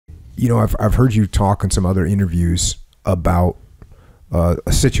I've heard you talk in some other interviews about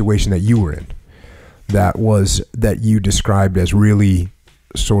a situation that you were in that you described as really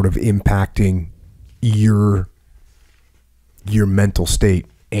sort of impacting your mental state.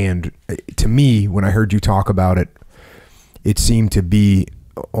 And to me, when I heard you talk about it, it seemed to be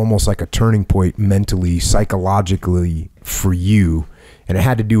almost like a turning point mentally, psychologically for you. And it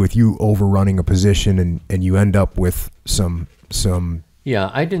had to do with you overrunning a position and you end up with some. Yeah,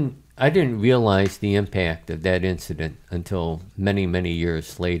 I didn't realize the impact of that incident until many, many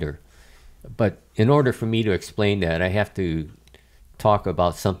years later. But in order for me to explain that, I have to talk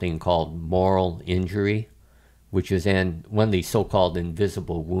about something called moral injury, which is one of the so-called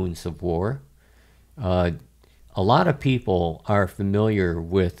invisible wounds of war. A lot of people are familiar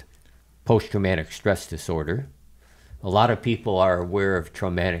with post-traumatic stress disorder. A lot of people are aware of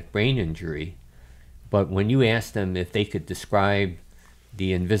traumatic brain injury. But when you ask them if they could describe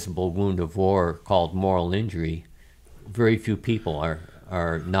the invisible wound of war called moral injury, very few people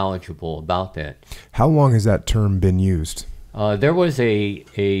are knowledgeable about that. How long has that term been used? There was a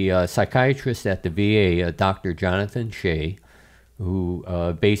psychiatrist at the VA, Dr. Jonathan Shea, who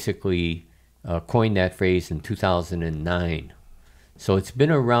basically coined that phrase in 2009. So it's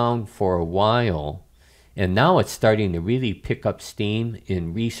been around for a while, and now it's starting to really pick up steam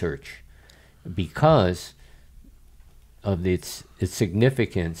in research because of its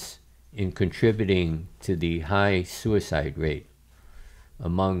significance in contributing to the high suicide rate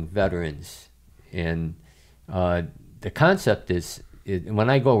among veterans. And the concept is, when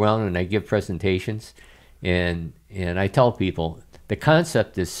I go around and I give presentations and I tell people, the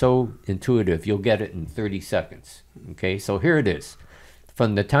concept is so intuitive, you'll get it in 30 seconds. Okay, so here it is.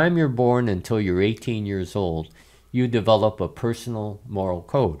 From the time you're born until you're 18 years old, you develop a personal moral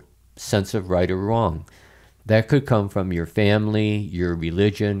code, sense of right or wrong. That could come from your family, your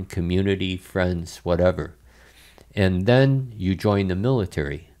religion, community, friends, whatever. And then you join the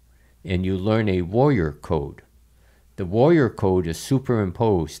military and you learn a warrior code. The warrior code is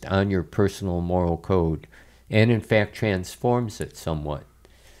superimposed on your personal moral code and in fact transforms it somewhat.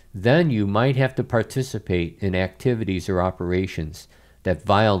 Then you might have to participate in activities or operations that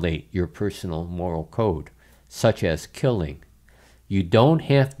violate your personal moral code, such as killing. You don't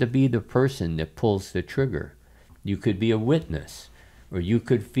have to be the person that pulls the trigger. You could be a witness, or you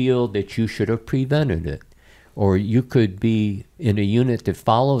could feel that you should have prevented it, or you could be in a unit that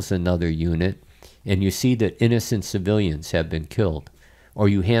follows another unit and you see that innocent civilians have been killed, or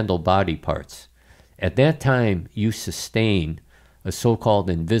you handle body parts. At that time, you sustain a so-called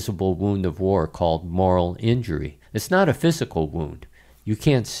invisible wound of war called moral injury. It's not a physical wound. You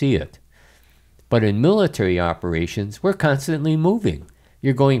can't see it. But in military operations, we're constantly moving.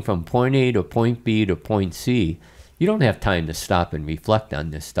 You're going from point A to point B to point C. You don't have time to stop and reflect on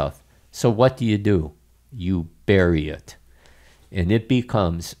this stuff. So what do? You bury it. And it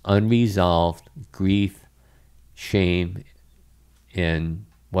becomes unresolved grief, shame, and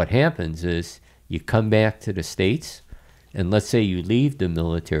what happens is you come back to the States, and let's say you leave the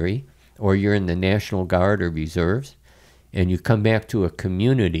military, or you're in the National Guard or Reserves, and you come back to a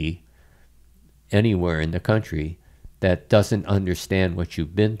community anywhere in the country that doesn't understand what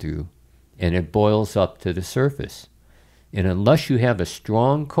you've been through, and it boils up to the surface. And unless you have a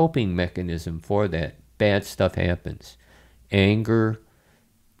strong coping mechanism for that, bad stuff happens. Anger,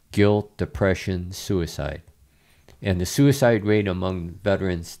 guilt, depression, suicide. And the suicide rate among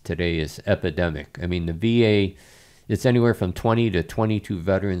veterans today is epidemic. I mean, the VA, it's anywhere from 20 to 22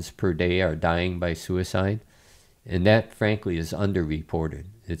 veterans per day are dying by suicide. And that, frankly, is underreported.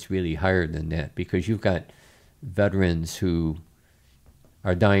 It's really higher than that because you've got veterans who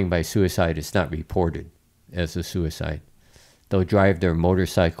are dying by suicide. It's not reported as a suicide. They'll drive their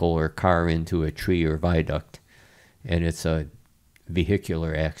motorcycle or car into a tree or viaduct, and it's a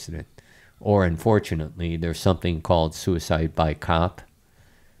vehicular accident. Or, unfortunately, there's something called suicide by cop,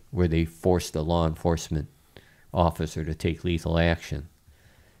 where they force the law enforcement officer to take lethal action.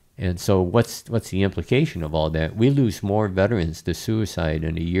 And so what's the implication of all that? We lose more veterans to suicide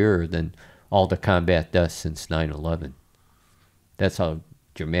in a year than all the combat deaths since 9/11. That's how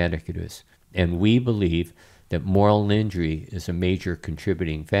dramatic it is. And we believe that moral injury is a major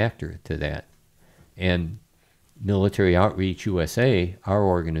contributing factor to that. And Military Outreach USA, our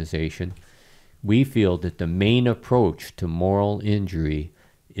organization, we feel that the main approach to moral injury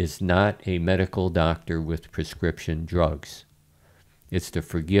is not a medical doctor with prescription drugs. It's the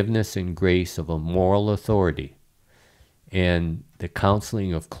forgiveness and grace of a moral authority and the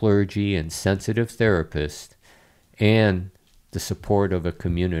counseling of clergy and sensitive therapists and the support of a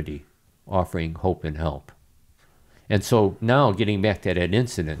community offering hope and help. And so now getting back to that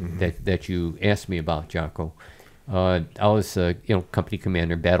incident that you asked me about, Jocko, I was company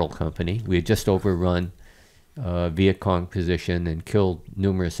commander, battle company. We had just overrun Viet Cong position and killed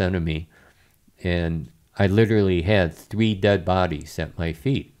numerous enemy. And I literally had 3 dead bodies at my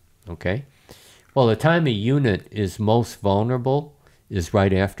feet, okay? Well, the time a unit is most vulnerable is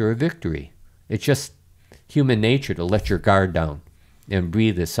right after a victory. It's just human nature to let your guard down and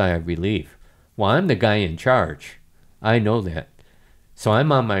breathe a sigh of relief. Well, I'm the guy in charge. I know that. So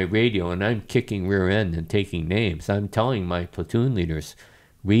I'm on my radio and I'm kicking rear end and taking names. I'm telling my platoon leaders,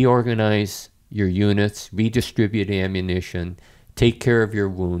 reorganize your units, redistribute ammunition, take care of your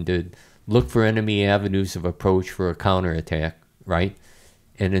wounded, look for enemy avenues of approach for a counterattack, right?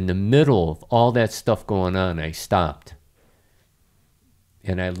 And in the middle of all that stuff going on, I stopped.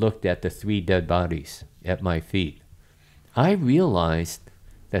 And I looked at the 3 dead bodies at my feet. I realized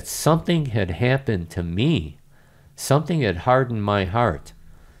that something had happened to me. Something had hardened my heart.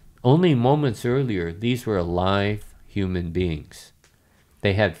 Only moments earlier, these were alive human beings.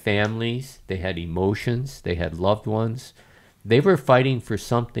 They had families, they had emotions, they had loved ones. They were fighting for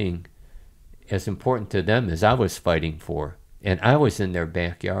something as important to them as I was fighting for. And I was in their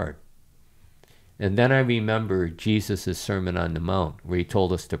backyard. And then I remember Jesus' Sermon on the Mount, where he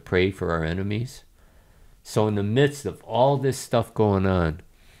told us to pray for our enemies. So in the midst of all this stuff going on,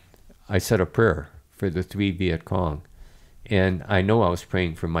 I said a prayer for the 3 Viet Cong. And I know I was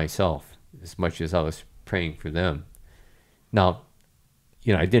praying for myself as much as I was praying for them. Now,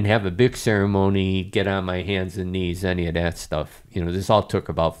 I didn't have a big ceremony, get on my hands and knees, any of that stuff. This all took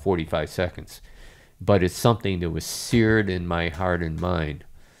about 45 seconds. But it's something that was seared in my heart and mind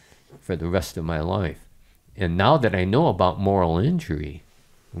for the rest of my life. And now that I know about moral injury,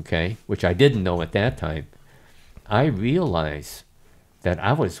 okay, which I didn't know at that time, I realize that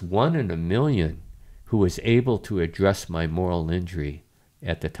I was 1 in a million who was able to address my moral injury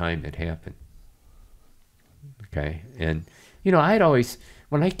at the time it happened. Okay, and I'd always,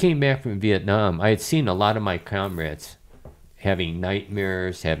 when I came back from Vietnam, I had seen a lot of my comrades having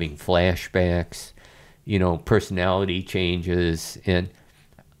nightmares, having flashbacks, personality changes, and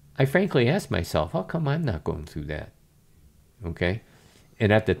I frankly asked myself, how come I'm not going through that? Okay,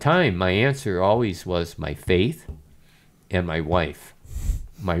 and at the time, my answer always was my faith and my wife.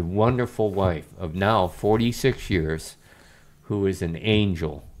 My wonderful wife of now 46 years, who is an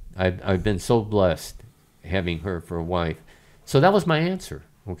angel. I've been so blessed having her for a wife. So that was my answer,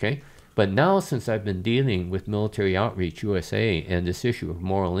 okay? But now, since I've been dealing with Military Outreach USA and this issue of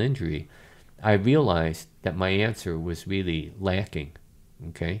moral injury, I realized that my answer was really lacking,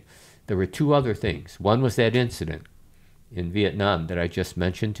 okay? There were 2 other things. One was that incident in Vietnam that I just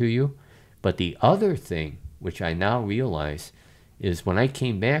mentioned to you. But the other thing, which I now realize, is when I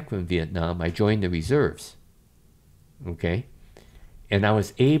came back from Vietnam, I joined the reserves, okay? And I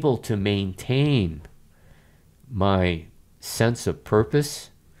was able to maintain my sense of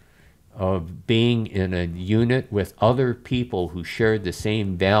purpose, of being in a unit with other people who shared the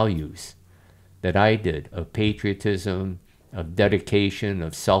same values that I did, of patriotism, of dedication,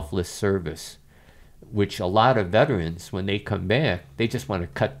 of selfless service, which a lot of veterans, when they come back, they just want to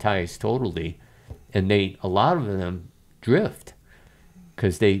cut ties totally, and a lot of them drift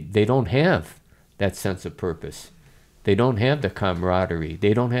because they don't have that sense of purpose. They don't have the camaraderie.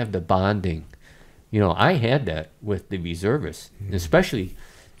 They don't have the bonding. I had that with the reservists, especially,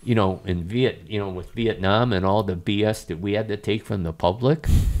 with Vietnam and all the BS that we had to take from the public.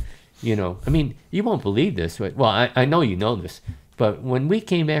 You won't believe this. Well, I know you know this, but when we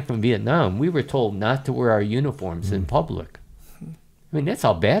came back from Vietnam, we were told not to wear our uniforms in public. That's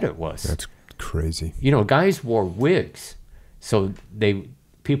how bad it was. That's crazy. Guys wore wigs, so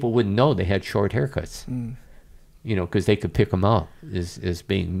people wouldn't know they had short haircuts. Because they could pick them out as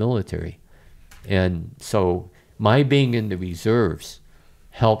being military. And so my being in the reserves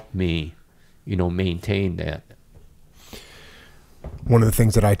helped me, maintain that. One of the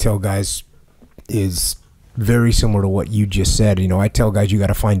things that I tell guys is very similar to what you just said. I tell guys you got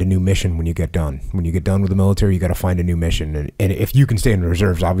to find a new mission when you get done. When you get done with the military, you got to find a new mission. And if you can stay in the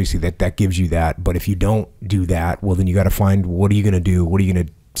reserves, obviously that gives you that. But if you don't do that, well, then you got to find, what are you going to do? What are you going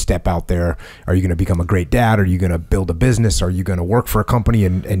to step out there? Are you going to become a great dad? Are you going to build a business? Are you going to work for a company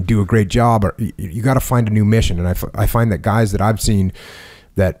and do a great job? Or you got to find a new mission. And I find that guys that I've seen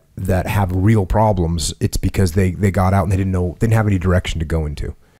that have real problems, it's because they got out and they didn't have any direction to go into.